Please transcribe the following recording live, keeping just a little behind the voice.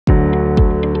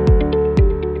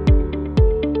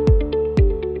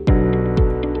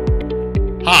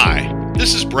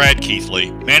This is Brad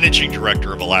Keithley, Managing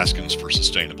Director of Alaskans for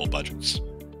Sustainable Budgets.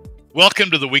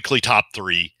 Welcome to the weekly Top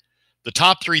 3, the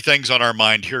top 3 things on our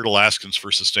mind here at Alaskans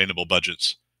for Sustainable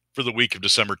Budgets for the week of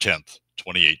December 10th,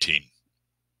 2018.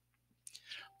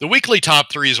 The weekly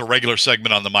Top 3 is a regular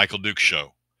segment on the Michael Dukes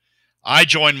Show. I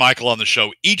join Michael on the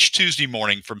show each Tuesday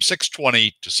morning from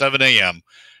 6:20 to 7 a.m.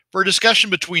 for a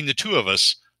discussion between the two of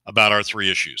us about our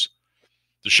 3 issues.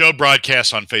 The show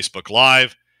broadcasts on Facebook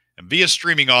Live and via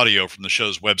streaming audio from the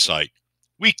show's website,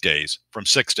 weekdays from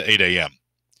 6 to 8 a.m.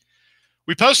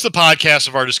 We post the podcast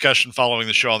of our discussion following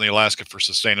the show on the Alaska for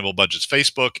Sustainable Budgets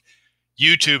Facebook,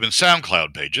 YouTube, and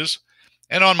SoundCloud pages,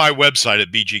 and on my website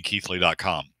at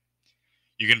bgkeithley.com.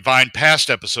 You can find past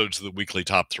episodes of the weekly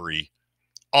Top 3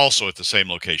 also at the same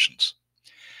locations.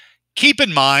 Keep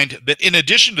in mind that in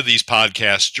addition to these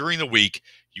podcasts during the week,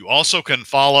 you also can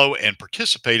follow and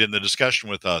participate in the discussion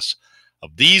with us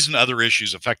of these and other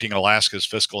issues affecting Alaska's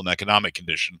fiscal and economic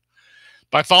condition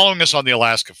by following us on the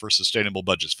Alaska for Sustainable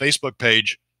Budgets Facebook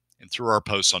page and through our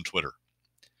posts on Twitter.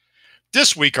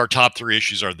 This week, our top 3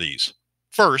 issues are these.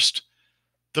 First,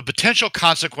 the potential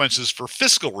consequences for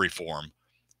fiscal reform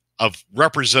of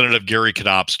Representative Gary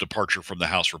Knopp's departure from the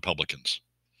House Republicans.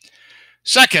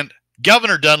 Second,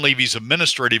 Governor Dunleavy's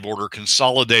administrative order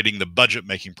consolidating the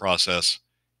budget-making process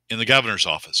in the governor's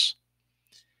office.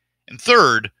 And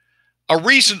third, a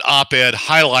recent op-ed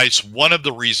highlights one of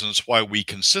the reasons why we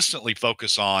consistently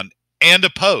focus on and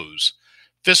oppose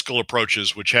fiscal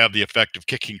approaches which have the effect of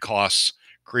kicking costs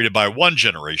created by one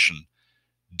generation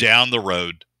down the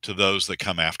road to those that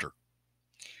come after.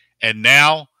 And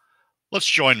now, let's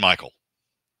join Michael.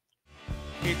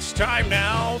 It's time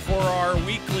now for our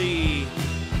weekly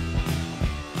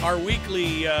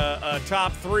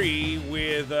top 3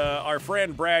 with our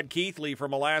friend Brad Keithley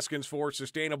from Alaskans for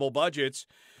Sustainable Budgets,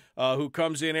 who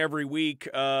comes in every week.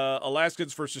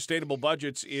 Alaskans for Sustainable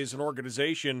Budgets is an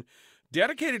organization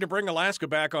dedicated to bring Alaska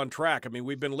back on track. I mean,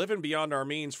 we've been living beyond our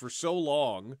means for so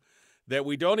long that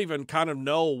we don't even kind of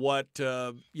know what,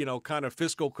 kind of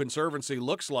fiscal conservancy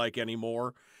looks like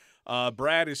anymore.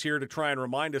 Brad is here to try and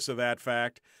remind us of that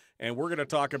fact, and we're going to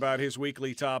talk about his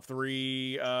weekly top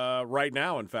 3 right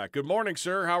now, in fact. Good morning,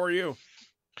 sir. How are you?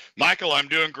 Michael, I'm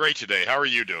doing great today. How are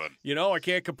you doing? I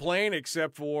can't complain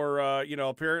except for,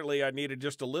 apparently I needed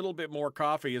just a little bit more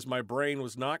coffee as my brain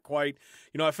was not quite,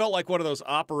 I felt like one of those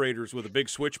operators with the big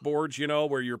switchboards,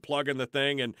 where you're plugging the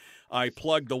thing, and I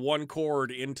plugged the one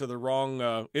cord into the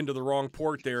wrong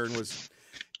port there and was,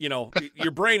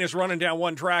 your brain is running down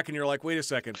one track and you're like, wait a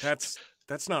second, that's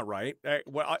not right.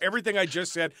 Everything I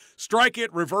just said, strike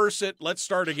it, reverse it, let's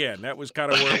start again. That was kind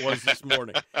of where it was this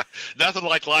morning. Nothing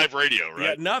like live radio, right?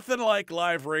 Yeah, nothing like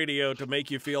live radio to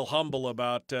make you feel humble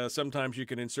about sometimes you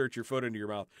can insert your foot into your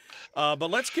mouth.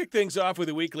 But let's kick things off with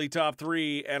the weekly top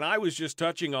 3, and I was just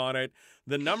touching on it.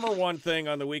 The number one thing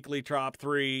on the weekly top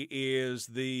 3 is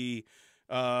the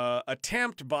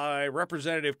attempt by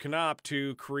Representative Knopp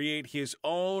to create his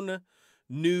own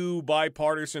new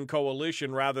bipartisan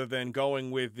coalition rather than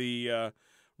going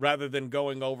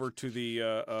over to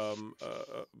the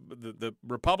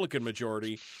Republican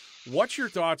majority. What's your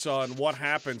thoughts on what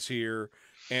happens here,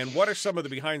 and what are some of the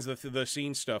behind the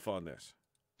scenes stuff on this?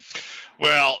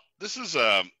 Well, this is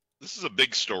a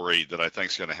big story that I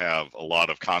think is going to have a lot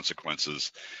of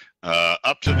consequences.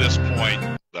 Up to this point,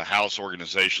 the House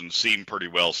organization seemed pretty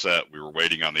well set. We were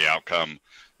waiting on the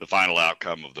final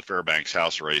outcome of the Fairbanks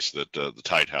House race, the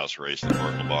tight House race that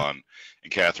Mark LeBon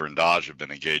and Catherine Dodge have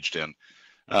been engaged in.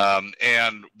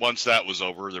 And once that was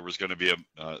over, there was going to be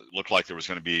looked like there was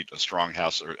going to be a strong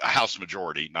House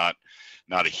majority, not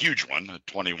a huge one, a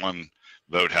 21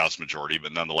 vote House majority,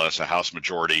 but nonetheless a House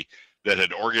majority that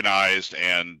had organized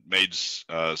and made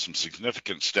some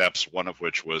significant steps, one of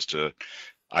which was to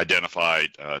identify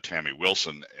Tammy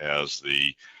Wilson as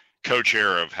the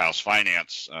co-chair of House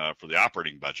Finance for the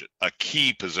operating budget, a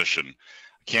key position.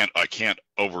 I can't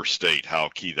overstate how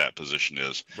key that position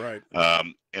is. Right.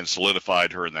 And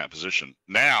solidified her in that position.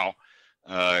 Now,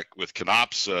 with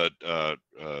Knopp's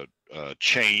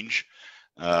change,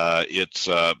 it's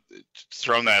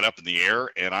thrown that up in the air,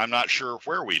 and I'm not sure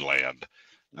where we land.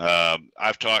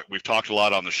 We've talked a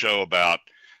lot on the show about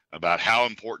how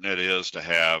important it is to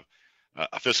have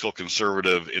a fiscal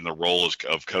conservative in the role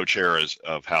of co-chair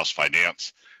of House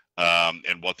Finance,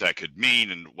 and what that could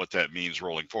mean and what that means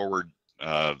rolling forward.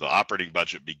 The operating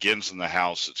budget begins in the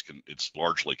House. It's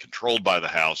largely controlled by the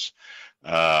House,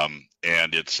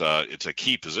 and it's a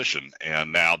key position.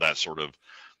 And now that sort of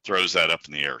throws that up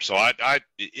in the air. So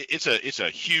it's a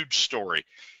huge story,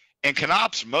 and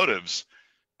Knopp's motives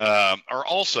are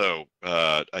also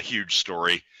a huge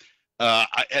story.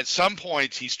 At some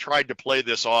points, he's tried to play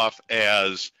this off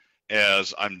as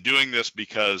I'm doing this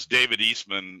because David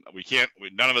Eastman.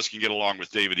 None of us can get along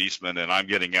with David Eastman, and I'm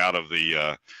getting out of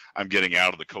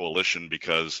the coalition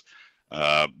because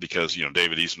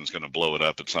David Eastman's going to blow it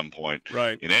up at some point.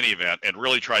 Right. In any event, and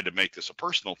really tried to make this a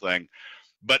personal thing.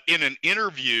 But in an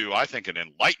interview, I think an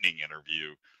enlightening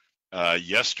interview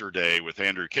yesterday with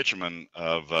Andrew Kitcheman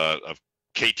of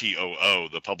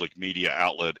KTOO, the public media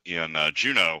outlet in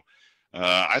Juneau,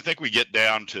 I think we get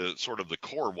down to sort of the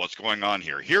core of what's going on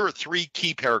here. Here are three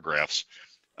key paragraphs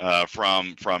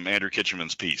from Andrew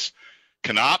Kitcheman's piece.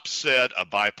 Knopp said a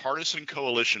bipartisan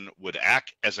coalition would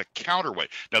act as a counterweight.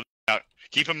 Now,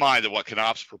 keep in mind that what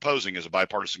Knopp's proposing is a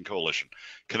bipartisan coalition.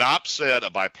 Knopp said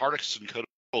a bipartisan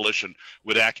coalition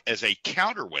would act as a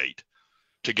counterweight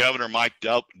to Governor Mike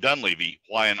Dunleavy,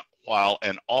 while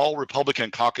an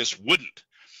all-Republican caucus wouldn't.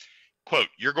 Quote,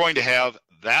 you're going to have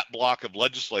that block of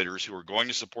legislators who are going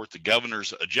to support the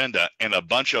governor's agenda and a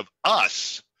bunch of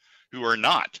us who are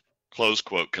not, close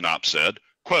quote, Knopp said,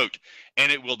 quote,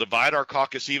 and it will divide our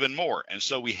caucus even more. And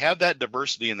so we have that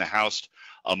diversity in the House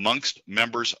amongst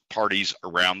members' parties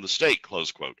around the state,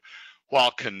 close quote.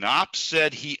 While Knopp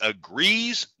said he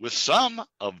agrees with some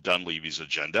of Dunleavy's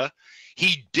agenda,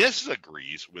 he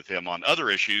disagrees with him on other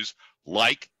issues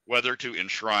like whether to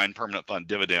enshrine permanent fund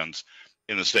dividends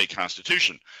in the state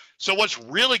constitution. So what's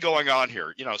really going on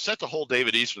here, set the whole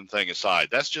David Eastman thing aside.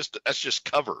 That's just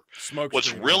cover.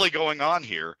 What's really going on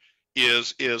here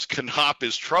is Knopp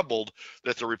is troubled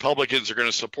that the Republicans are going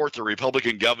to support the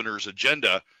Republican governor's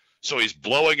agenda. So he's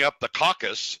blowing up the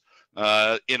caucus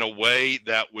in a way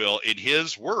that will, in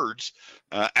his words,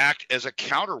 act as a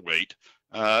counterweight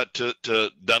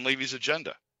to Dunleavy's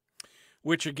agenda.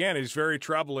 Which, again, is very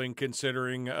troubling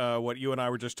considering what you and I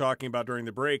were just talking about during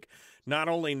the break, not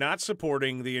only not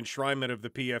supporting the enshrinement of the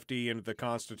PFD into the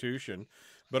Constitution,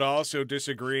 but also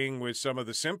disagreeing with some of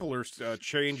the simpler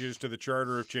changes to the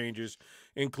Charter of Changes,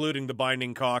 including the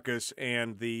binding caucus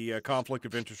and the conflict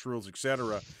of interest rules, et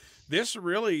cetera. This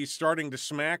really starting to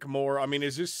smack more. I mean,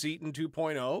 is this Seton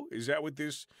 2.0? Is that what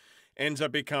this ends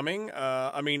up becoming?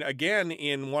 Again,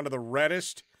 in one of the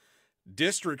reddest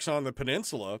districts on the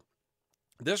peninsula,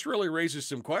 this really raises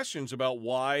some questions about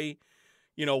why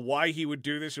he would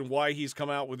do this and why he's come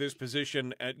out with this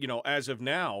position, as of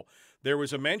now. There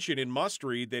was a mention in Must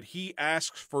Read that he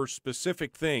asks for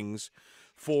specific things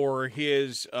for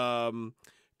his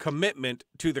commitment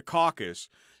to the caucus.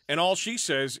 And all she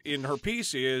says in her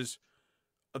piece is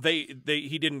he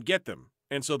didn't get them.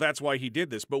 And so that's why he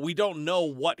did this. But we don't know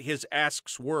what his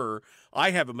asks were. I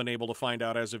haven't been able to find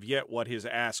out as of yet what his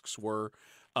asks were.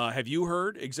 Have you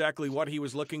heard exactly what he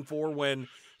was looking for when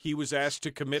he was asked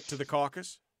to commit to the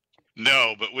caucus?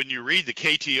 No, but when you read the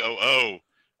KTOO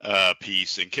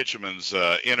piece in Kitcheman's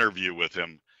interview with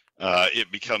him,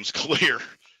 it becomes clear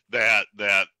that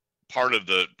part of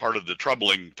the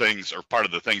troubling things, or part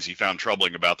of the things he found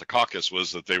troubling about the caucus,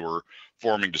 was that they were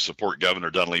forming to support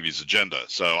Governor Dunleavy's agenda.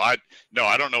 So I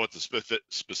don't know what the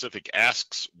specific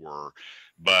asks were,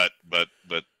 but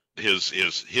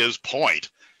his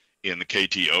point in the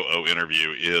KTOO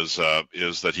interview is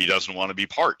that he doesn't want to be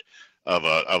part of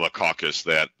a caucus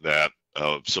that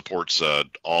supports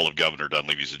all of Governor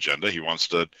Dunleavy's agenda. He wants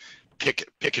to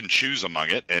pick and choose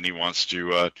among it, and he wants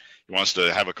to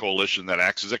have a coalition that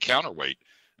acts as a counterweight,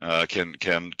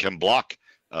 can block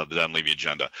the Dunleavy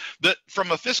agenda.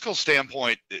 From a fiscal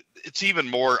standpoint, it's even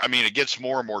more. I mean, it gets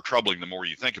more and more troubling the more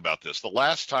you think about this. The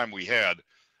last time we had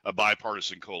a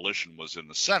bipartisan coalition was in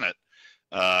the Senate.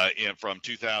 From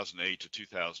 2008 to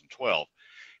 2012,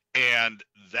 and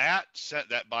that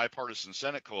bipartisan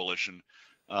Senate coalition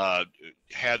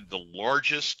had the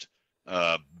largest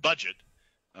budget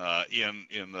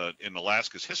in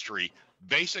Alaska's history.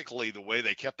 Basically, the way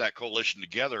they kept that coalition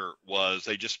together was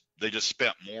they just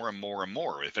spent more and more and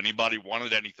more. If anybody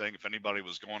wanted anything, if anybody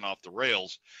was going off the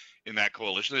rails in that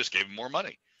coalition, they just gave them more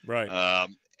money. Right.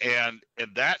 And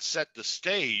that set the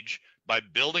stage by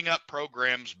building up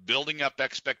programs, building up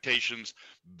expectations,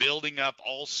 building up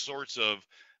all sorts of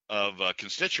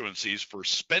constituencies for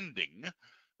spending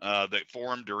that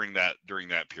formed during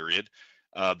that period.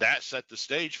 That set the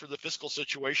stage for the fiscal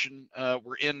situation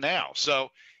we're in now. So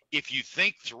if you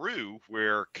think through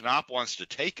where Knopp wants to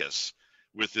take us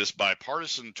with this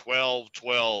bipartisan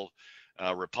 12-12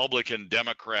 Republican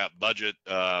Democrat budget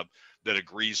that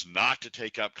agrees not to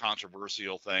take up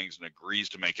controversial things and agrees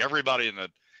to make everybody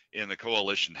in the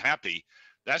coalition happy,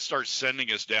 that starts sending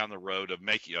us down the road of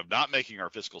not making our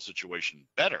fiscal situation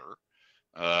better,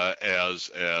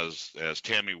 as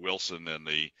Tammy Wilson and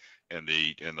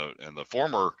the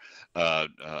former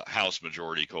House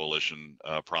Majority Coalition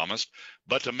promised,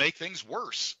 but to make things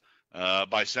worse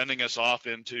by sending us off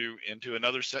into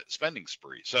another spending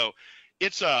spree. So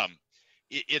it's a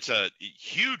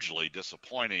hugely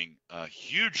disappointing,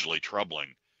 hugely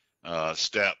troubling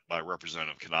step by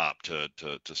Representative Knopp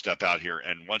to step out here.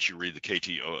 And once you read the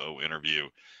KTOO interview,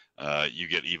 you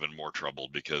get even more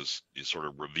troubled because it sort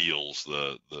of reveals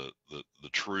the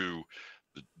true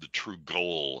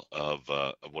goal of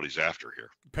what he's after here.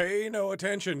 Pay no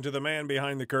attention to the man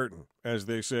behind the curtain, as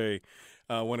they say.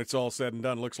 When it's all said and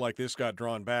done, looks like this got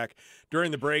drawn back.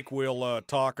 During the break, we'll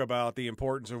talk about the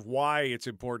importance of why it's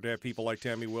important to have people like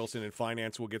Tammy Wilson in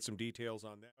finance. We'll get some details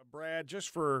on that. Brad, just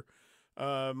for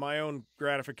my own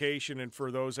gratification and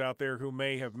for those out there who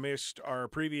may have missed our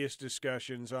previous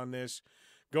discussions on this,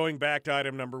 going back to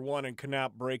item number 1 and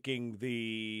Knopp breaking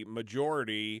the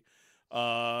majority,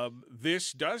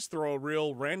 this does throw a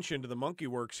real wrench into the monkey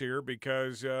works here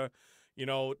because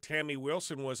Tammy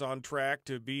Wilson was on track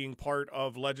to being part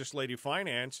of legislative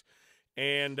finance,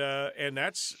 and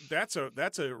that's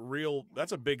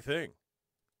a big thing.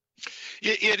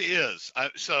 It is.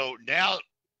 So now,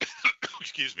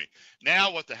 excuse me.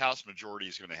 Now, what the House majority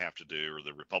is going to have to do, or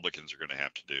the Republicans are going to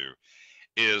have to do,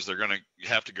 is they're going to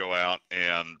have to go out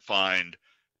and find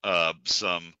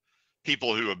some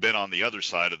people who have been on the other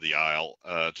side of the aisle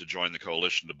to join the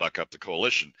coalition, to buck up the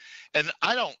coalition. And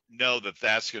I don't know that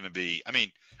that's going to be, I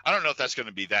don't know if that's going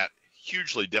to be that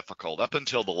hugely difficult. Up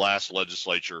until the last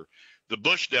legislature, the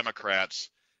Bush Democrats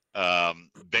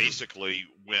basically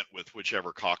went with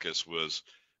whichever caucus was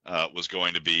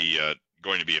going to be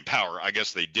in power. I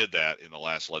guess they did that in the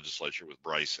last legislature with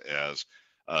Bryce as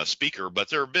Speaker, but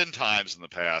there have been times in the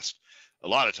past, a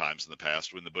lot of times in the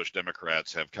past, when the Bush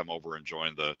Democrats have come over and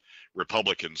joined the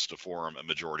Republicans to form a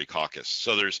majority caucus.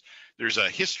 So there's a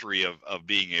history of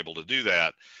being able to do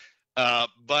that.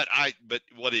 But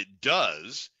what it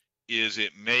does is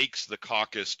it makes the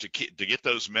caucus to get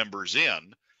those members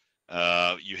in.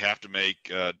 You have to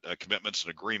make commitments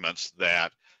and agreements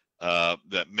that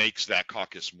makes that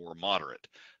caucus more moderate.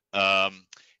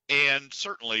 And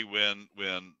certainly when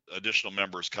additional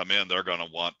members come in, they're going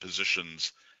to want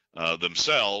positions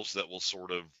themselves that will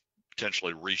sort of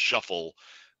potentially reshuffle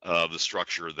the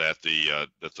structure that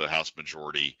the House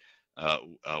majority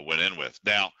went in with.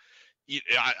 Now,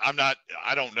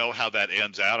 I don't know how that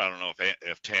ends out. I don't know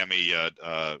if Tammy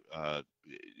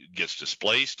gets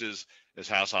displaced as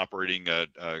House operating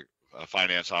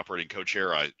finance operating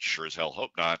co-chair. I sure as hell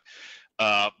hope not.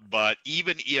 But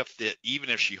even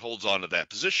if she holds on to that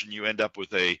position, you end up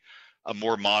with a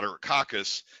more moderate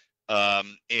caucus.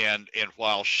 And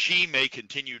while she may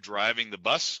continue driving the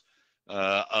bus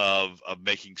of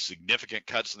making significant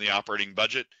cuts in the operating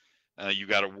budget, you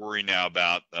got to worry now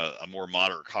about a more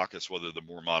moderate caucus, whether the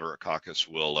more moderate caucus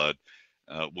will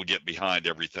get behind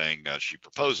everything she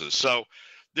proposes. So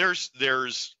there's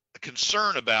a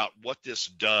concern about what this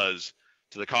does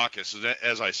to the caucus.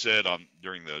 As I said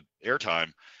during the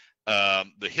airtime,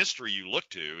 the history you look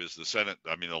to is the Senate.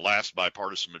 The last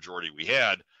bipartisan majority we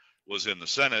had was in the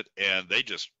Senate, and they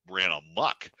just ran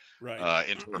amok, right,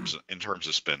 in terms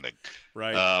of spending.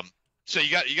 Right. So you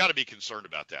got to be concerned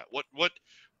about that. What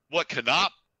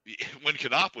Knopp, when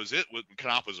Knopp was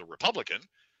a Republican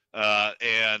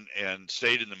and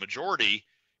stayed in the majority,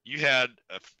 you had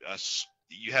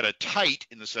a tight,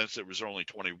 in the sense that it was only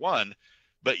 21,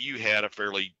 but you had a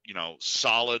fairly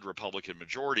solid Republican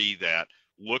majority that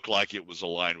looked like it was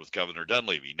aligned with Governor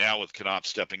Dunleavy. Now with Knopp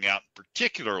stepping out,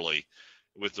 particularly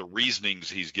with the reasonings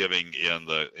he's giving in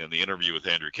the interview with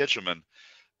Andrew Kitcheman,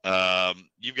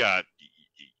 you've got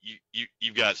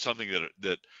something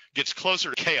that gets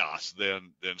closer to chaos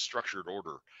than structured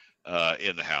order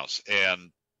in the House.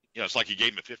 And it's like you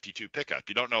gave him a 52 pickup.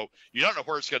 You don't know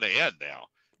where it's going to end now.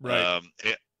 Right.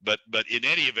 But in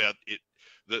any event,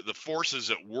 the forces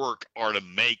at work are to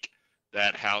make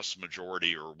that House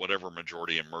majority, or whatever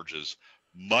majority emerges,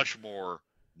 much more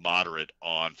moderate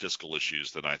on fiscal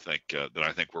issues than I think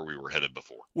where we were headed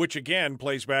before. Which again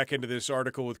plays back into this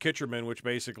article with Kitcherman, which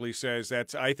basically says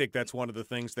I think that's one of the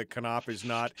things that Knopp is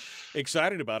not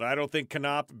excited about. I don't think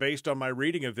Knopp, based on my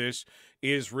reading of this,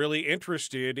 is really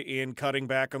interested in cutting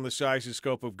back on the size and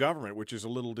scope of government, which is a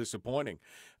little disappointing.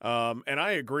 And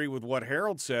I agree with what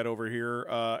Harold said over here,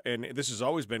 and this has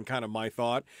always been kind of my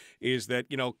thought, is that,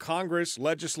 Congress,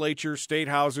 legislature, state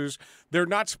houses, they're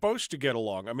not supposed to get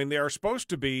along. They are supposed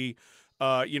to be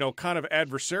kind of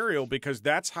adversarial, because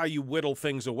that's how you whittle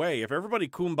things away. If everybody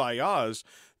kumbayas,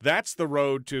 that's the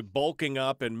road to bulking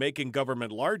up and making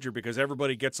government larger, because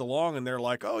everybody gets along and they're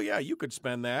like, oh, yeah, you could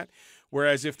spend that.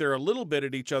 Whereas if they're a little bit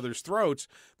at each other's throats,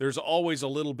 there's always a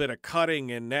little bit of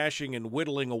cutting and gnashing and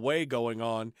whittling away going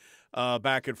on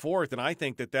back and forth. And I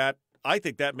think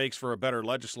that makes for a better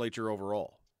legislature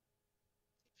overall.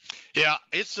 Yeah,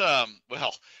 it's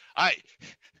well, I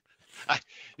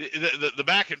the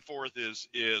back and forth is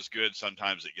good.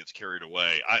 Sometimes it gets carried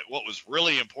away. What was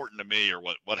really important to me, or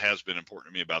what has been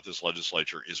important to me about this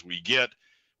legislature, is we get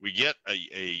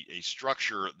a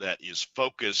structure that is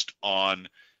focused on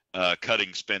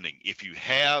cutting spending. If you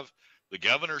have the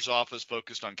governor's office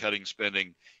focused on cutting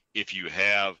spending, if you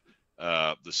have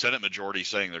the Senate majority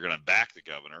saying they're going to back the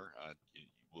governor,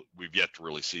 we've yet to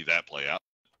really see that play out.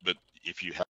 But if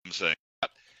you have them saying that,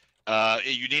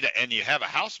 you have a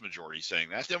House majority saying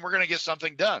that, then we're going to get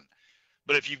something done.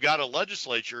 But if you've got a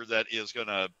legislature that is going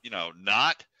to,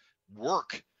 not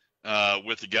work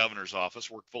with the governor's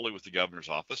office, work fully with the governor's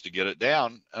office to get it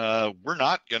down, we're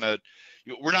not going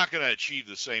to achieve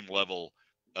the same level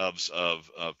of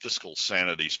fiscal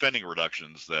sanity, spending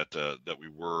reductions that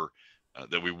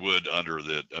we would under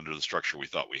the structure we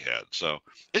thought we had. So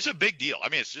it's a big deal. I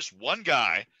mean, it's just one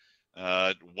guy,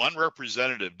 one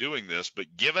representative doing this, but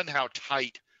given how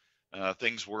tight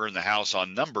things were in the House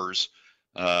on numbers,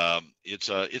 it's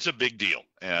a big deal,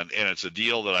 and it's a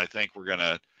deal that I think we're going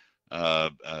to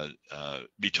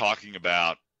be talking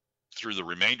about through the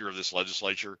remainder of this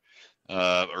legislature,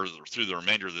 or through the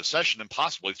remainder of this session, and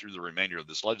possibly through the remainder of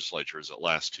this legislature as it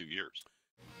lasts 2 years.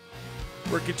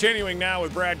 We're continuing now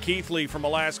with Brad Keithley from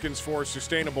Alaskans for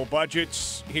Sustainable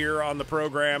Budgets here on the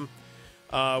program.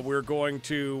 We're going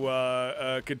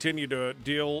to continue to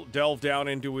delve down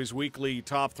into his weekly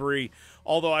top three.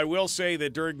 Although I will say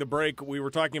that during the break, we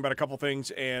were talking about a couple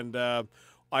things, and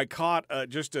I caught,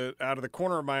 just out of the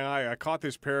corner of my eye, I caught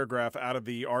this paragraph out of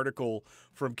the article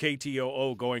from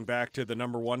KTOO going back to the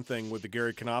number one thing with the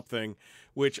Gary Knopp thing,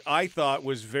 which I thought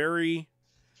was very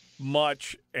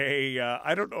much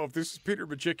I don't know if this is Peter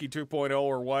Machicki 2.0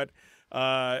 or what.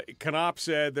 Knopp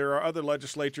said, there are other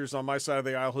legislatures on my side of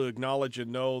the aisle who acknowledge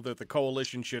and know that the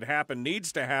coalition should happen,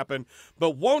 needs to happen,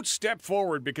 but won't step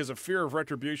forward because of fear of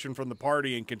retribution from the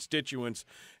party and constituents,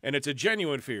 and it's a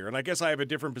genuine fear. And I guess I have a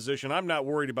different position. I'm not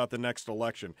worried about the next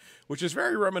election, which is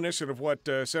very reminiscent of what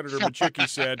Senator Machicki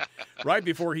said right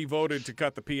before he voted to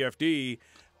cut the PFD.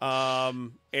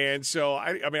 And so,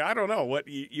 I mean, I don't know. What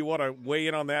you want to weigh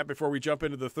in on that before we jump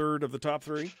into the third of the top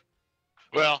three?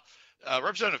 Well,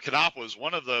 Representative Knopp was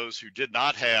one of those who did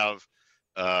not have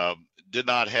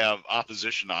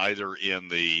opposition either in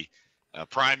the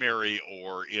primary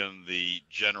or in the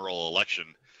general election,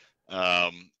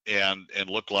 and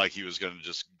looked like he was going to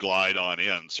just glide on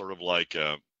in, sort of like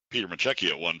Peter Machicki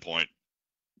at one point.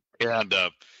 And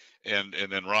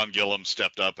then Ron Gillum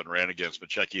stepped up and ran against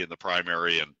Machicki in the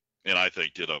primary, and I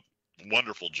think did a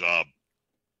wonderful job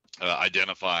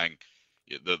identifying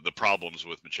the problems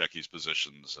with Machicki's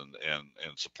positions and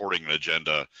supporting an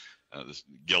agenda,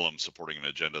 Gillum supporting an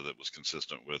agenda that was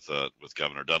consistent with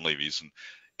Governor Dunleavy's,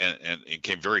 and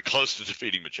came very close to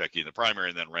defeating Machicki in the primary,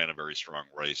 and then ran a very strong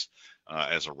race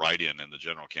as a write-in in the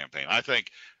general campaign. I think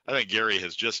Gary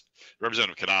has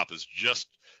Representative Knopp has just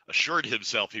assured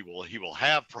himself he will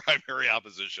have primary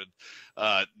opposition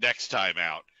next time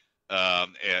out,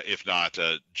 if not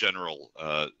general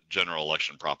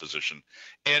election proposition.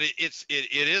 And it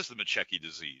is the Machicki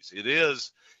disease. It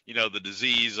is, the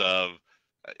disease of,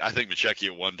 I think Machicki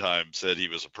at one time said he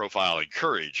was a profiling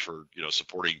courage for,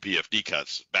 supporting PFD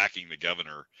cuts, backing the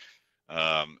governor,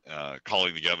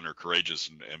 calling the governor courageous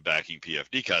and backing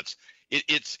PFD cuts.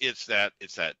 It's that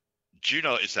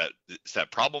Juneau, it's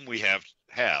that problem we have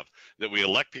that we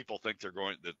elect people and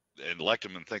elect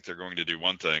them and think they're going to do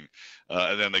one thing,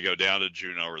 and then they go down to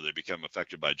Juneau, or they become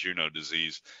affected by Juneau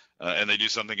disease, and they do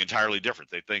something entirely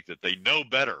different. They think that they know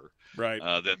better, right,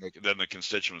 than the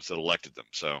constituents that elected them.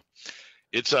 So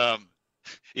it's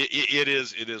it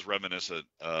is reminiscent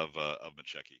of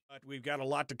Machicki. We've got a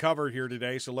lot to cover here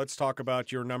today, so let's talk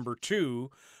about your number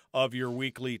two of your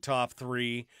weekly top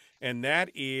three, and that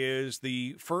is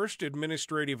the first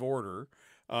administrative order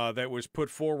that was put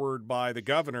forward by the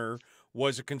governor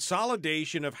was a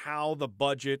consolidation of how the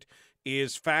budget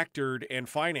is factored and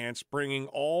financed, bringing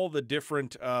all the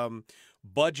different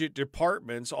budget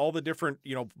departments, all the different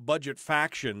budget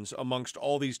factions amongst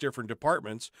all these different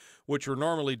departments, which are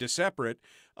normally separate,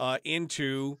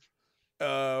 into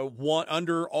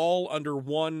under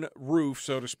one roof,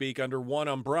 so to speak, under one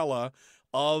umbrella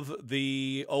of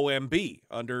the OMB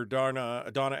under Donna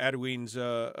Adewin's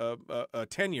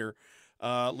tenure.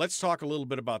 Let's talk a little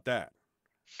bit about that.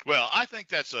 Well, I think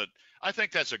that's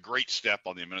a great step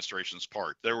on the administration's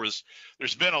part. There's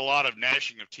been a lot of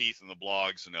gnashing of teeth in the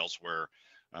blogs and elsewhere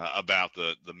about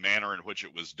the manner in which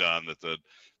it was done,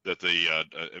 that the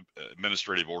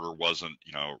administrative order wasn't,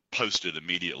 posted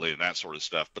immediately and that sort of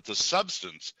stuff. But the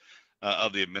substance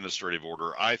of the administrative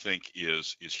order, I think,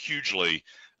 is hugely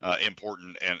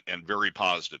important and very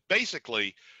positive.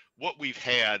 Basically, what we've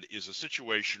had is a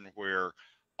situation where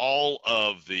all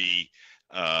of the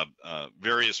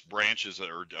various branches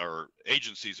or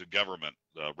agencies of government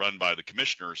run by the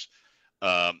commissioners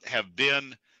have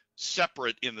been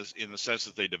separate in the sense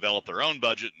that they develop their own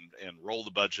budget and roll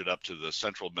the budget up to the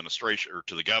central administration or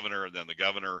to the governor, and then the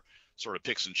governor sort of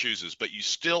picks and chooses. But you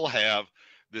still have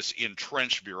this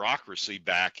entrenched bureaucracy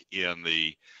back in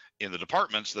the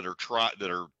departments that are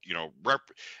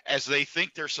as they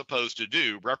think they're supposed to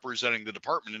do, representing the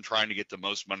department and trying to get the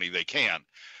most money they can,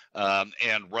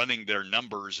 and running their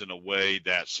numbers in a way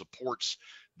that supports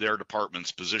their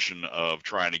department's position of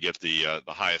trying to get the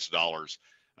highest dollars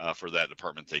for that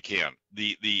department they can.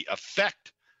 The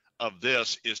effect of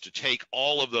this is to take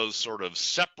all of those sort of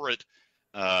separate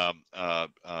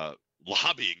lobbying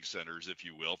centers, if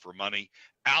you will, for money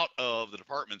out of the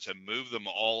departments and move them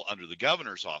all under the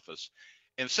governor's office,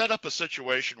 and set up a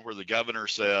situation where the governor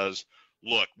says,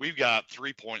 look, we've got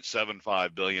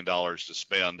 $3.75 billion to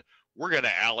spend. We're going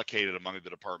to allocate it among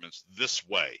the departments this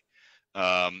way,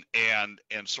 and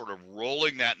sort of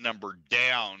rolling that number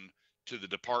down to the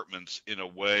departments in a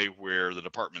way where the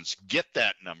departments get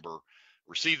that number,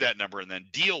 receive that number, and then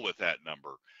deal with that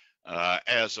number,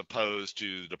 as opposed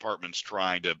to departments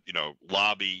trying to,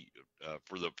 lobby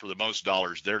for the most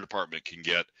dollars their department can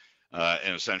get,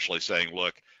 and essentially saying,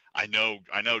 look, I know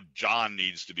John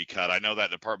needs to be cut. I know that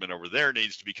department over there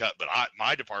needs to be cut, but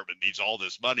my department needs all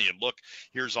this money, and look,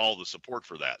 here's all the support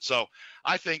for that. So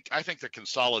I think the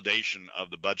consolidation of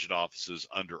the budget offices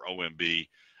under OMB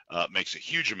makes a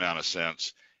huge amount of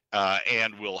sense,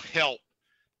 and will help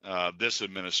this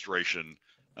administration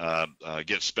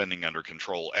get spending under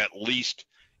control, at least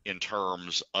in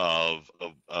terms of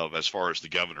as far as the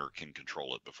governor can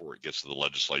control it before it gets to the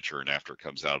legislature and after it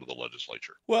comes out of the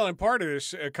legislature. Well, and part of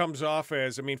this comes off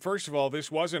as, first of all, this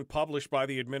wasn't published by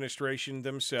the administration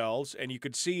themselves, and you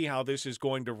could see how this is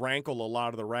going to rankle a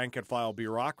lot of the rank-and-file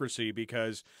bureaucracy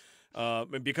because of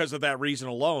that reason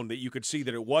alone, that you could see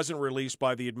that it wasn't released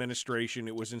by the administration.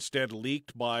 It was instead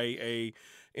leaked by a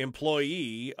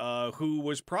employee who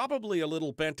was probably a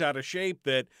little bent out of shape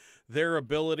that their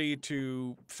ability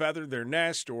to feather their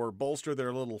nest or bolster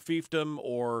their little fiefdom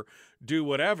or do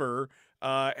whatever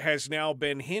has now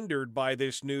been hindered by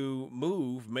this new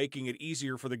move, making it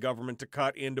easier for the government to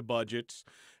cut into budgets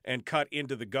and cut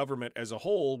into the government as a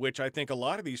whole, which I think a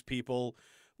lot of these people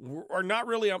are not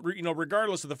really,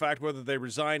 regardless of the fact whether they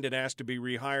resigned and asked to be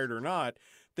rehired or not,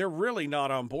 they're really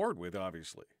not on board with,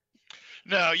 obviously.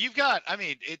 No, you've got,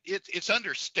 it's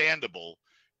understandable.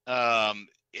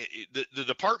 The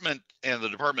department and the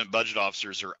department budget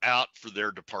officers are out for their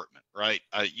department, right?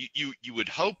 You would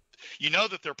hope,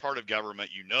 that they're part of government,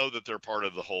 that they're part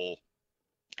of the whole,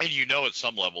 and at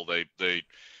some level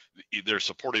they're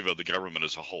supportive of the government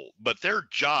as a whole. But their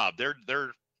job, their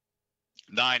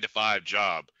 9-to-5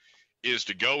 job, is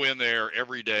to go in there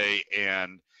every day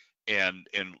and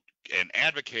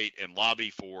advocate and lobby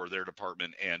for their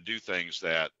department and do things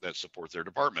that support their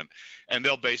department. And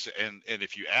they'll and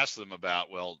if you ask them about,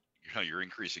 well, you're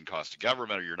increasing cost of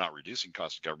government or you're not reducing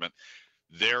cost of government,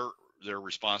 their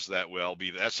response to that will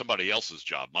be, that's somebody else's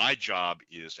job. My job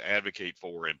is to advocate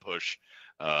for and push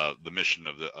the mission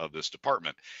of this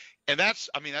department. And that's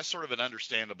sort of an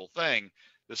understandable thing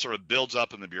that sort of builds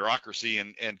up in the bureaucracy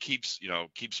and keeps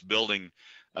building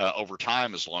over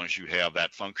time, as long as you have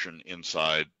that function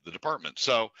inside the department.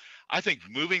 So I think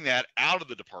moving that out of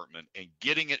the department and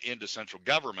getting it into central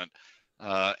government,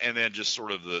 and then just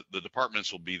sort of the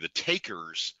departments will be the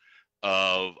takers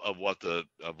of what the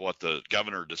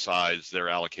governor decides their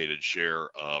allocated share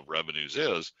of revenues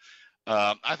is.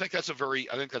 I think that's a very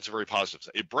positive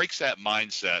thing. It breaks that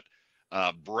mindset,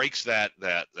 breaks that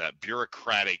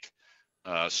bureaucratic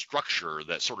structure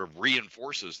that sort of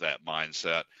reinforces that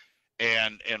mindset,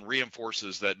 and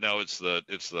reinforces that no, it's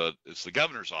the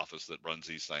governor's office that runs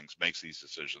these things, makes these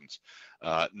decisions,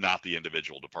 not the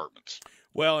individual departments.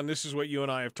 Well, and this is what you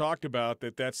and I have talked about,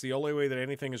 that's the only way that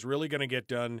anything is really going to get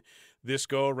done this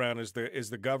go around is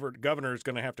the governor is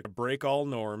going to have to break all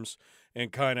norms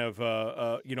and kind of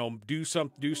do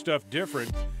stuff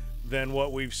different than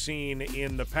what we've seen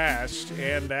in the past,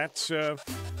 and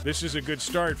this is a good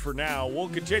start for now. We'll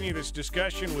continue this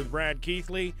discussion with Brad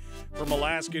Keithley from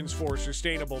Alaskans for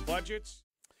Sustainable Budgets.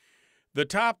 The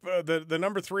top, the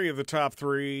number three of the top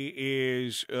three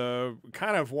is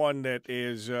kind of one that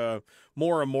is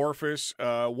more amorphous.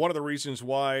 One of the reasons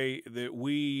why that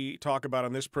we talk about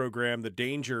on this program the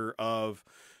danger of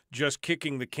just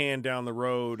kicking the can down the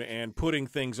road and putting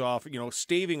things off,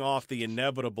 staving off the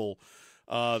inevitable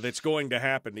that's going to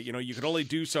happen. You can only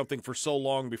do something for so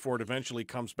long before it eventually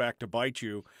comes back to bite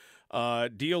you.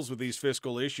 Deals with these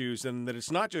fiscal issues, and that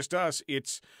it's not just us,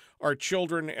 it's our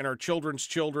children and our children's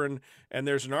children. And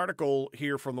there's an article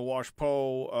here from the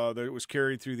WashPo that was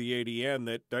carried through the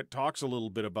ADN that talks a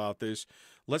little bit about this.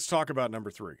 Let's talk about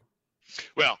number three.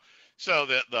 Well, so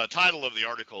the title of the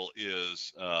article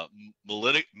is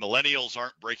Millennials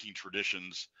Aren't Breaking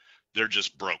Traditions, They're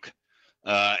Just Broke.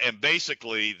 And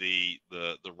basically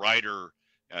the writer,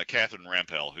 Catherine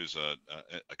Rampell, who's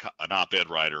an op-ed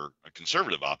writer, a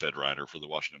conservative op-ed writer for the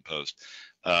Washington Post,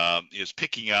 is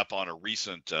picking up on a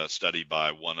recent study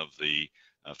by one of the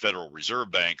Federal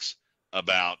Reserve banks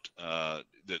about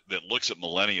that looks at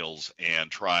millennials and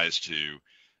tries to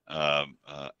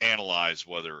analyze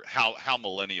how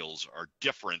millennials are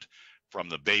different from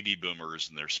the baby boomers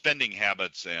in their spending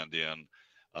habits and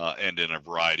in a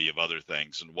variety of other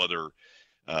things, and whether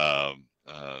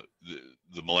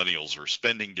the millennials are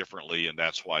spending differently, and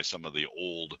that's why some of the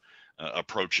old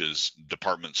approaches,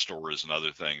 department stores and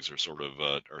other things, are sort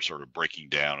of breaking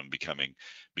down and becoming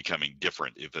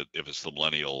different if it's the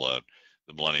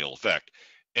millennial effect.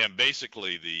 And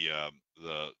basically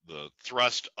the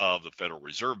thrust of the Federal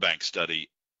Reserve Bank study,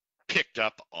 picked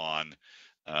up on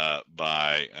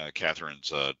by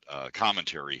Catherine's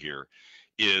commentary here,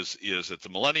 is that the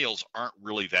millennials aren't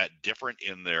really that different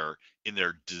in their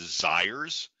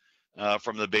desires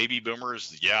from the baby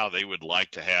boomers. Yeah, they would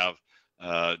like to have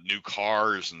new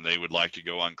cars, and they would like to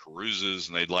go on cruises,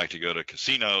 and they'd like to go to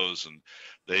casinos, and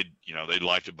they'd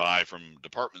like to buy from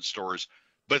department stores,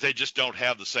 but they just don't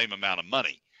have the same amount of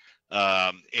money.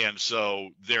 And so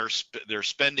their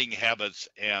spending habits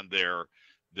and the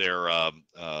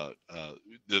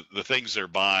things they're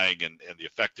buying and the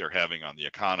effect they're having on the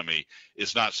economy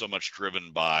is not so much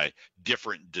driven by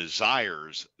different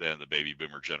desires than the baby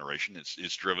boomer generation.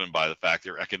 It's driven by the fact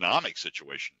their economic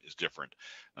situation is different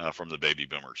from the baby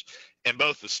boomers. And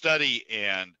both the study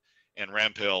and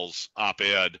Rampell's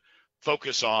op-ed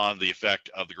focus on the effect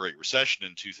of the Great Recession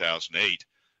in 2008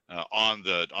 on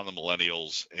the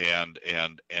millennials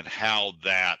and how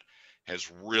that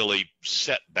has really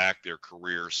set back their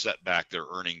career, set back their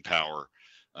earning power,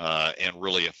 and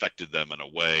really affected them in a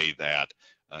way that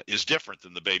is different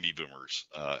than the baby boomers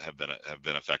have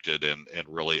been affected, and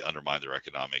really undermined their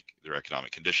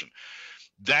economic condition.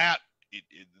 That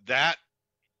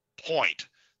point,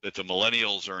 that the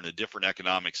millennials are in a different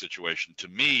economic situation, to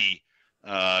me,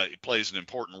 it plays an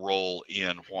important role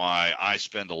in why I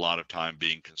spend a lot of time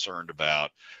being concerned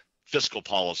about fiscal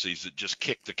policies that just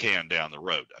kick the can down the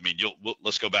road. I mean,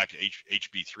 let's go back to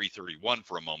HB 331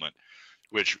 for a moment,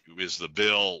 which was the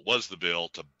bill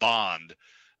to bond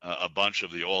a bunch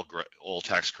of the oil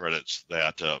tax credits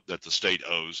that the state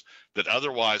owes, that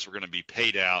otherwise were going to be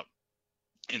paid out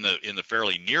in the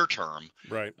fairly near term,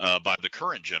 right, by the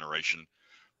current generation,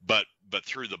 but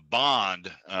through the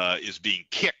bond is being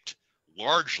kicked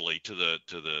largely to the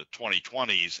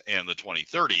 2020s and the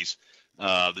 2030s.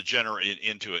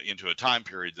 Into a time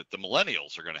period that the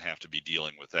millennials are going to have to be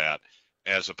dealing with that,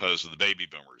 as opposed to the baby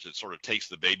boomers. It sort of takes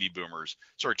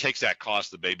that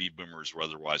cost the baby boomers were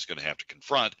otherwise going to have to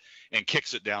confront, and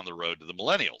kicks it down the road to the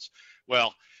millennials.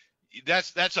 Well,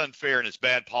 that's unfair, and it's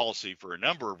bad policy for a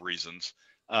number of reasons.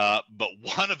 But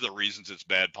one of the reasons it's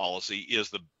bad policy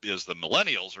is the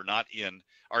millennials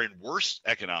are in worse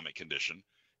economic condition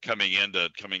coming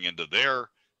into their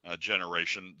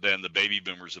generation than the baby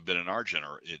boomers have been in our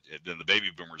than the baby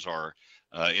boomers are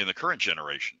in the current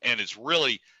generation. And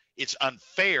it's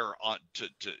unfair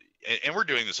and we're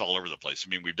doing this all over the place. I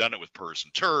mean, we've done it with PERS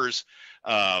and TERS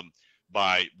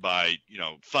by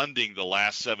funding the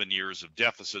last 7 years of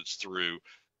deficits through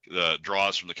the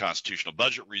draws from the Constitutional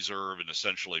Budget Reserve, and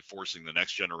essentially forcing the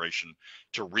next generation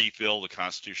to refill the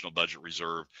Constitutional Budget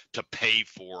Reserve to pay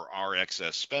for our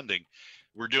excess spending.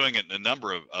 We're doing it in a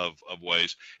number of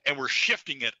ways, and we're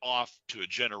shifting it off to a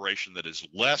generation that is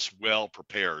less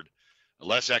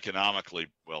economically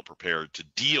well prepared to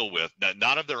deal with,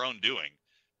 not of their own doing,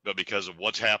 but because of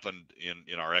what's happened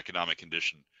in our economic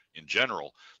condition in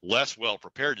general, less well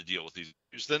prepared to deal with these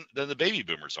issues than the baby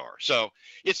boomers are. So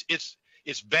it's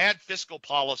bad fiscal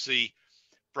policy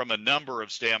from a number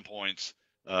of standpoints.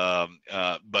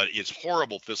 But it's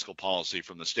horrible fiscal policy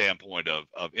from the standpoint of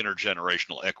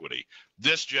intergenerational equity.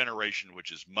 This generation,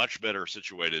 which is much better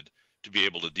situated to be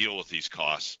able to deal with these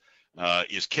costs,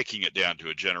 is kicking it down to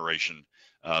a generation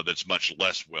that's much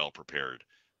less well prepared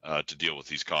to deal with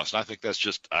these costs. And I think that's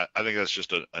just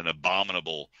an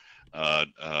abominable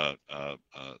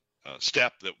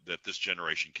step that this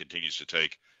generation continues to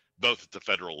take, both at the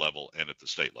federal level and at the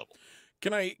state level.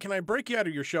 Can I break you out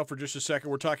of your shell for just a second?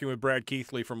 We're talking with Brad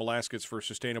Keithley from Alaskans for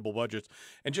Sustainable Budgets,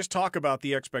 and just talk about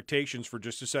the expectations for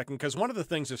just a second, because one of the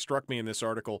things that struck me in this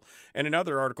article and in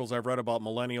other articles I've read about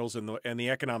millennials and the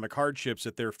economic hardships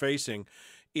that they're facing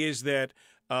is that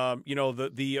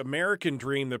the American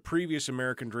dream, the previous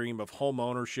American dream of home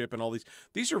ownership and all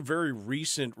these are very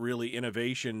recent, really,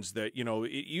 innovations that,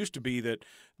 it used to be that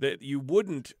you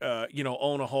wouldn't,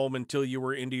 own a home until you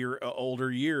were into your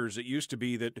older years. It used to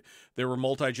be that there were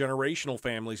multi-generational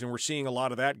families, and we're seeing a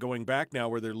lot of that going back now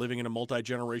where they're living in a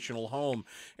multi-generational home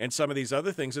and some of these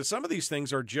other things. And some of these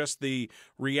things are just the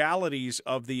realities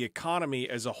of the economy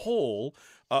as a whole,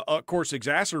 of course,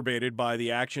 exacerbated by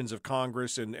the actions of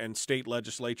Congress and state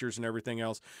legislatures and everything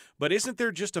else. But isn't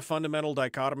there just a fundamental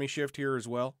dichotomy shift here as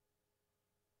well?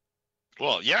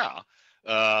 Well, yeah.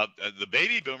 The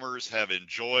baby boomers have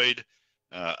enjoyed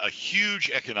a huge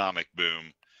economic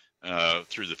boom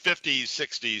through the 50s,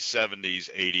 60s, 70s,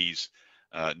 80s,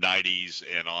 90s,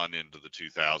 and on into the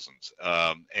 2000s,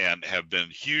 and have been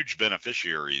huge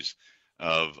beneficiaries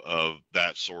of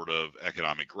that sort of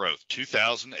economic growth.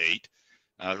 2008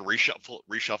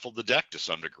 reshuffled the deck to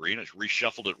some degree, and it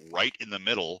reshuffled it right in the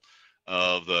middle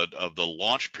of the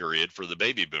launch period for the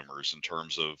baby boomers in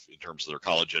terms of their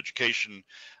college education,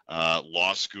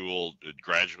 law school,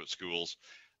 graduate schools,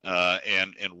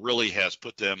 and really has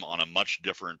put them on a much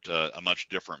different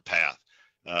path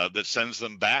that sends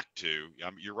them back to,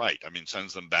 you're right,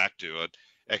 sends them back to an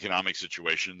economic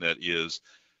situation that is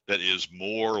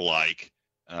more like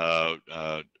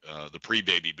the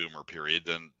pre-baby boomer period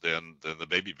than the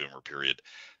baby boomer period.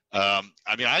 I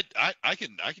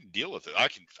can deal with it. I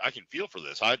can feel for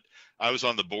this. I was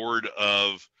on the board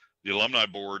of the alumni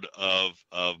board of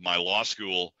my law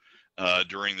school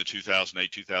during the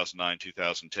 2008, 2009,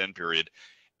 2010 period,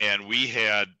 and we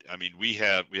have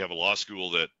a law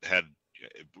school that had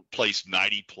placed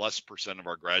 90+% of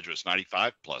our graduates,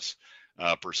 95+%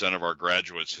 of our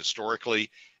graduates historically.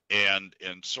 And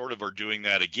sort of are doing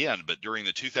that again. But during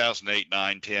the 2008,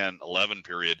 9, 10, 11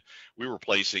 period, we were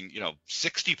placing,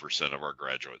 60% of our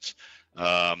graduates.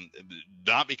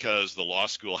 Not because the law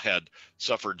school had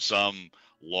suffered some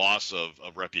loss of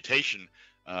reputation.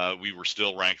 We were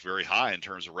still ranked very high in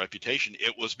terms of reputation.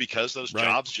 It was because those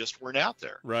jobs just weren't out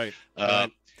there. Right.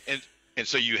 And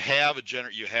so you have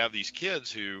these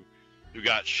kids who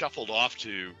got shuffled off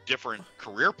to different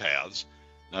career paths.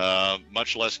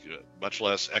 Much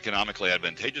less economically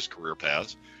advantageous career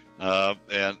paths,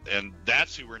 and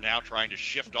that's who we're now trying to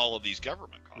shift all of these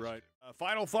government costs. Right.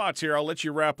 Final thoughts here. I'll let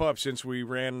you wrap up since we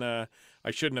ran. I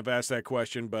shouldn't have asked that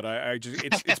question, but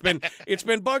it's been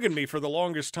bugging me for the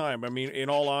longest time. In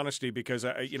all honesty, because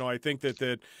I think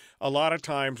that a lot of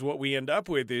times what we end up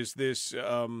with is this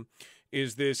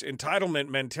entitlement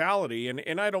mentality,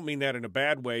 and I don't mean that in a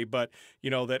bad way, but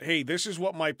that, hey, this is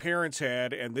what my parents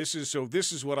had, and this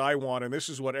is what I want, and this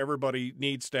is what everybody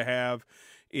needs to have,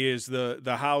 is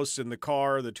the house and the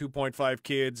car, the 2.5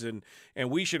 kids, and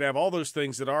we should have all those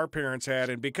things that our parents had,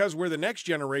 and because we're the next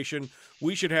generation,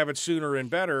 we should have it sooner and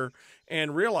better,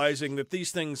 and realizing that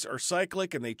these things are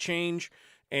cyclic and they change.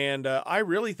 And I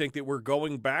really think that we're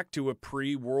going back to a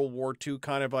pre-World War II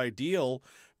kind of ideal,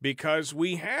 because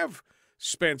we have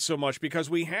spent so much,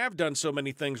 because we have done so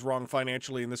many things wrong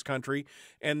financially in this country,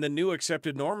 and the new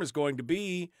accepted norm is going to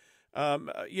be,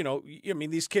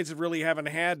 these kids really haven't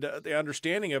had the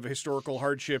understanding of historical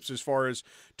hardships as far as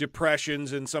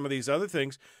depressions and some of these other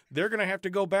things. They're going to have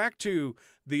to go back to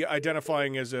the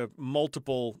identifying as a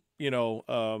multiple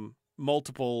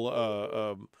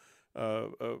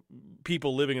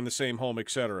people living in the same home,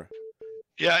 etc.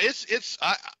 Yeah,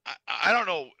 I don't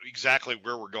know exactly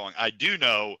where we're going. I do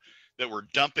know that we're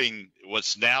dumping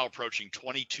what's now approaching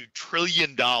 $22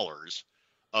 trillion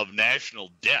of national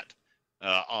debt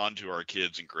onto our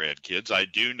kids and grandkids. I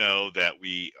do know that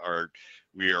we are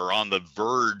on the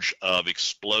verge of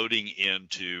exploding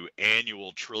into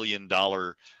annual $1 trillion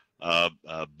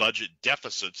budget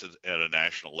deficits at a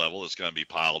national level that's going to be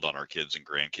piled on our kids and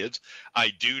grandkids.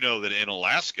 I do know that in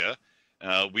Alaska,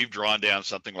 we've drawn down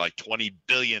something like $20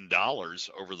 billion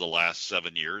over the last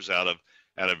 7 years out of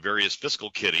various fiscal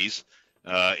kitties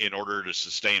in order to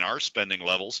sustain our spending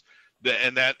levels.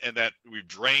 And that we've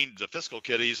drained the fiscal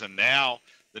kitties, and now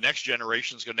the next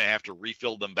generation is going to have to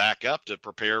refill them back up to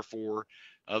prepare for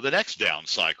the next down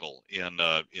cycle in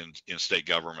state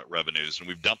government revenues, and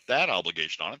we've dumped that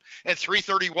obligation on them. And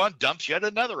 331 dumps yet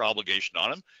another obligation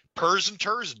on them. PERS and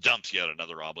TERS dumps yet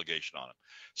another obligation on them.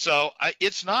 So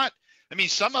it's not. I mean,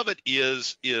 some of it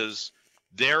is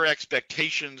their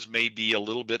expectations may be a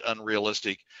little bit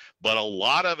unrealistic, but a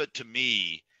lot of it to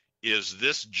me is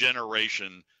this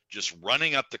generation just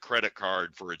running up the credit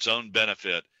card for its own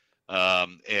benefit, but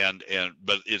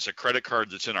it's a credit card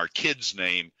that's in our kids'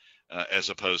 name as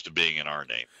opposed to being in our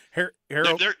name.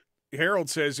 Harold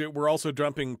says we're also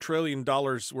dumping $1 trillion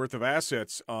worth of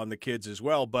assets on the kids as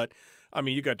well, but I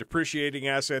mean, you got depreciating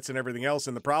assets and everything else,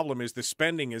 and the problem is the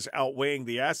spending is outweighing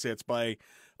the assets by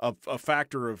a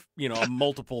factor of, a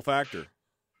multiple factor.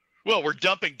 Well, we're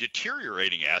dumping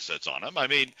deteriorating assets on them. I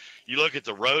mean, you look at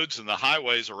the roads and the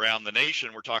highways around the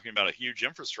nation, we're talking about a huge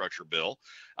infrastructure bill.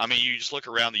 I mean, you just look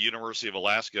around the University of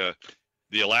Alaska,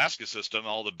 the Alaska system,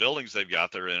 all the buildings they've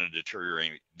got, they're in a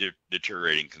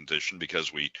deteriorating condition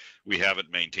because we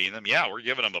haven't maintained them. Yeah, we're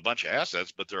giving them a bunch of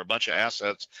assets, but they're a bunch of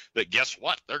assets that, guess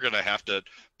what? They're going to have to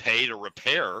pay to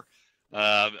repair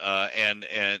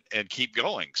and keep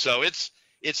going. So it's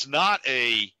not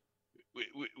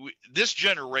this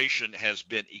generation has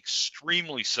been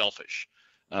extremely selfish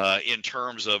in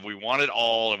terms of we want it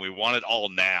all and we want it all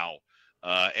now,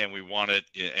 and we want it,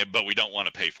 but we don't want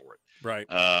to pay for it. Right.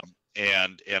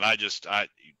 And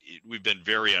we've been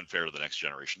very unfair to the next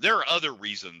generation. There are other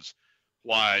reasons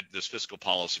why this fiscal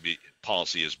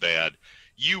policy is bad.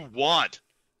 You want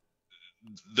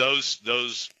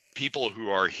those people who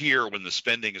are here when the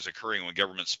spending is occurring, when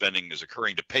government spending is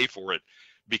occurring, to pay for it,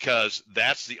 because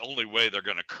that's the only way they're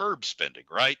going to curb spending,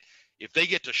 right? If they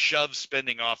get to shove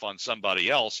spending off on somebody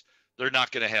else, they're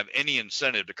not going to have any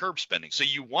incentive to curb spending. So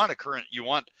you want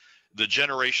the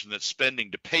generation that's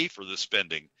spending to pay for the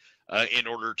spending in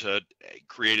order to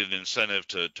create an incentive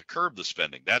to curb the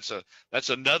spending. That's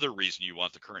another reason you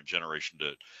want the current generation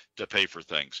to pay for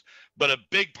things. But a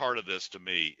big part of this to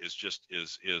me is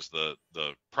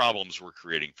the problems we're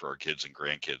creating for our kids and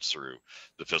grandkids through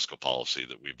the fiscal policy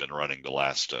that we've been running the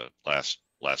last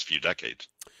few decades.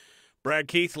 Brad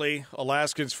Keithley,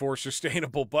 Alaskans for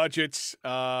Sustainable Budgets.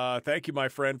 Thank you, my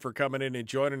friend, for coming in and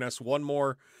joining us. One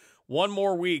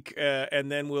more week,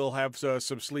 and then we'll have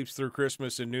some sleeps through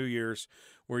Christmas and New Year's,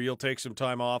 where you'll take some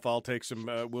time off. I'll take some.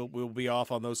 We'll be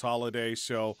off on those holidays,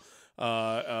 so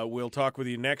we'll talk with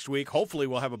you next week. Hopefully,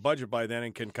 we'll have a budget by then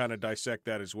and can kind of dissect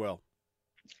that as well.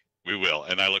 We will,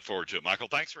 and I look forward to it. Michael,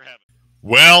 thanks for having me.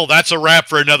 Well, that's a wrap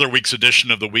for another week's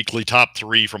edition of the weekly Top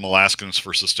 3 from Alaskans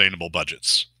for Sustainable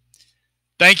Budgets.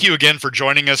 Thank you again for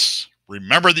joining us.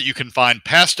 Remember that you can find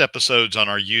past episodes on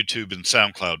our YouTube and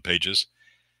SoundCloud pages,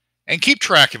 and keep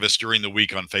track of us during the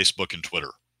week on Facebook and Twitter.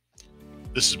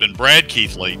 This has been Brad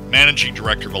Keithley, Managing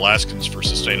Director of Alaskans for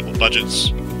Sustainable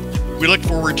Budgets. We look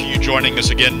forward to you joining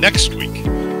us again next week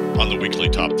on the weekly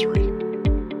Top 3.